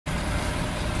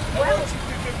Well,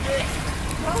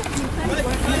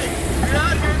 you're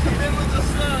out here in the middle of the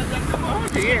sun. Now, come on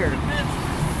here.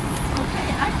 Okay,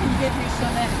 I can give you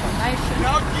some information.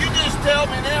 No, you just tell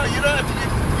me now. You don't have to.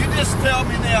 You just tell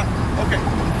me now. Okay,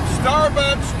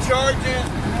 Starbucks charges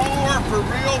more for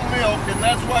real milk, and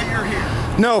that's why you're here.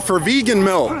 No, for vegan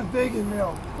milk. Vegan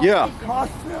milk. Yeah. It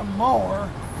costs them more.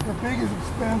 The biggest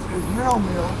expense is real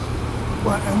milk.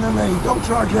 And then they don't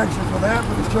charge extra for that,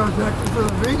 but they charge extra for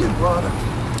the vegan product,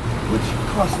 which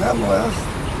costs them less.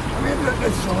 I mean,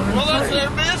 it's sort of Well, that's their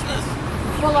business.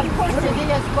 Well, of course it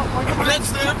is, but we're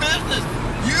That's their business.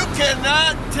 You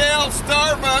cannot tell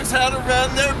Starbucks how to run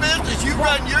their business. You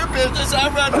run your business, I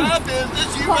run my business,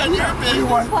 you run your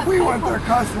business. We want their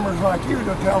customers like you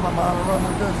to tell them how to run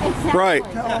their business. Exactly. Right.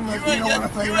 Tell them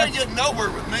that You ain't getting nowhere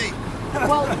with me.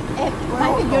 Well,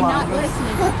 maybe you're not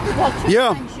listening. Well, two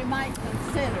Yeah. things you might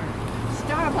consider.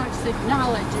 Starbucks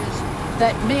acknowledges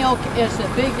that milk is the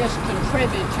biggest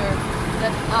contributor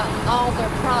that all their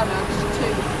products to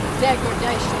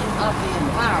degradation of the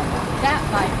environment. That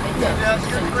might be Now,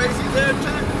 interesting. you're crazy there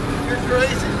too. You're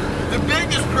crazy. The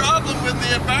biggest problem with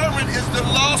the environment is the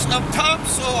loss of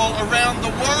topsoil around the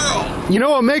world. You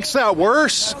know what makes that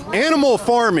worse? Animal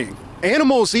farming.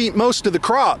 Animals eat most of the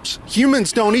crops.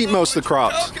 Humans don't eat most of the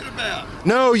crops. What are you talking about?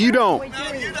 No, you don't.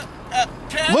 No, you don't.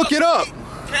 Cows Look it up.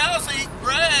 Cows eat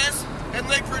grass, and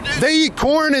they produce... They eat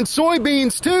corn and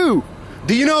soybeans too.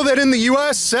 Do you know that in the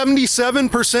U.S., 77%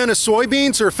 of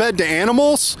soybeans are fed to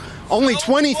animals? Only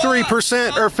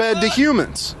 23% are fed to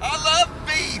humans. I love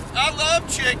beef. I love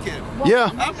chicken. Yeah.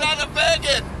 I'm not a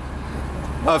vegan.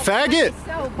 A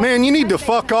faggot? Man, you need to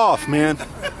fuck off, man.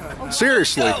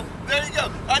 Seriously. So, there you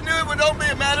go. I knew it would only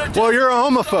be a matter of time. Well, you're a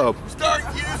homophobe. Start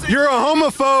using... You're a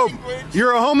homophobe. language.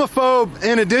 You're a homophobe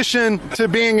in addition to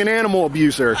being an animal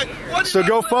abuser. What So did I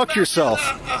go put fuck back yourself.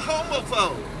 in A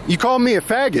homophobe. You called me a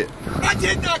faggot. I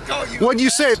did not call you. What'd you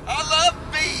say? I love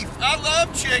beef. I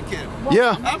love chicken.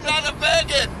 Yeah. I'm not a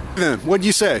vegan. Then what'd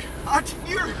you say?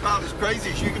 You're about as crazy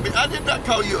as you can be. I did not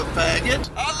call you a faggot.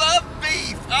 I love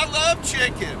beef. I love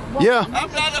chicken. Yeah.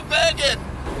 I'm not a vegan.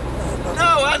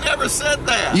 No, I never said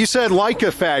that. You said like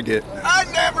a faggot. I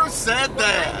never said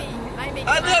that.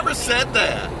 I never said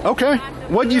that. Okay.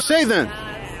 What'd you say then?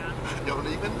 I don't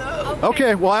even know.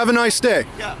 Okay. Well, have a nice day.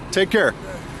 Yeah. Take care.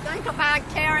 Think about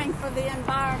caring for the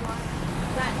environment.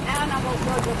 That animals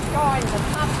are destroying the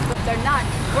topsoil. They're not.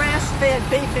 Grass-fed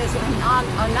beef is an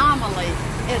anomaly.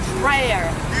 It's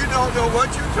rare. You don't know what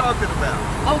you're talking about.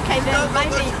 Okay, You then don't know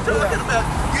maybe. what you're talking about.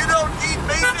 You don't eat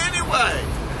meat anyway.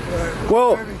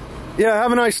 Well, yeah,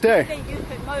 have a nice day. Maybe you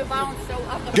could move on so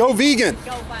other Go people vegan. can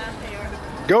Go by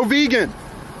there. Go vegan.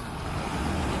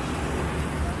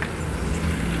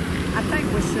 I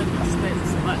think we shouldn't have spent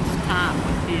so much time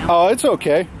with him. Oh, it's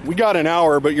okay. We got an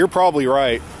hour, but you're probably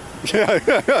right. Well, he was sort of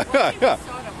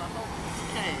a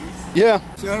hopeless case. Yeah.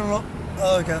 See, I don't know.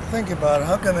 I got to think about it.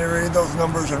 How can they read those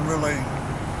numbers and really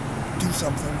do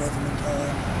something with them in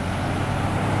time?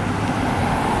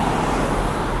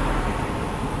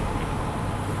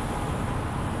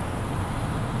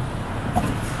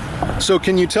 So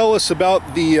can you tell us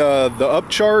about the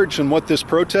upcharge and what this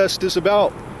protest is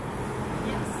about?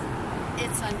 Yes,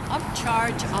 it's an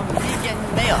upcharge on vegan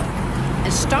milk.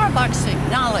 And Starbucks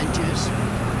acknowledges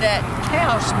that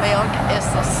cow's milk is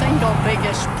the single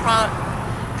biggest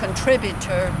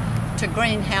contributor to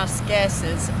greenhouse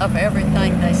gases of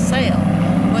everything they sell.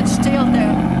 But still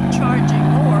they're charging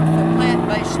more for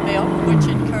plant-based milk, which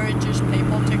encourages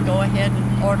people to go ahead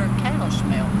and order cow's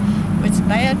milk. It's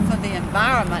bad for the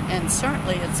environment, and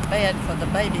certainly it's bad for the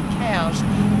baby cows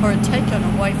who are taken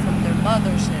away from their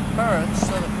mothers at birth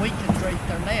so that we can drink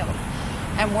their milk.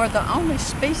 And we're the only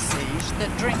species that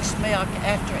drinks milk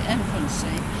after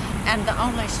infancy, and the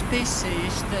only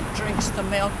species that drinks the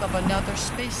milk of another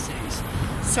species.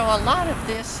 So a lot of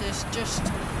this is just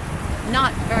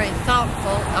not very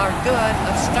thoughtful or good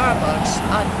of Starbucks.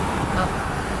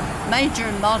 A major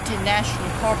multinational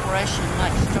corporation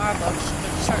like Starbucks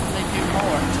could certainly do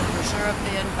more to preserve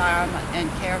the environment and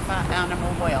care for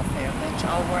animal welfare. That's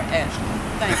all we're asking.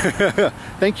 Thank you.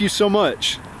 Thank you so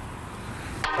much.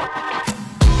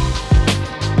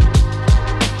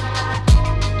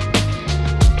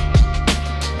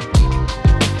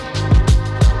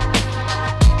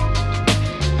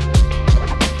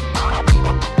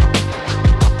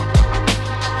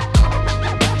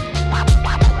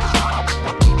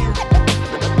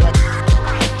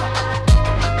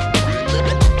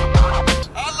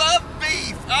 I love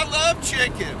beef. I love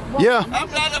chicken. Yeah. I'm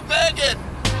not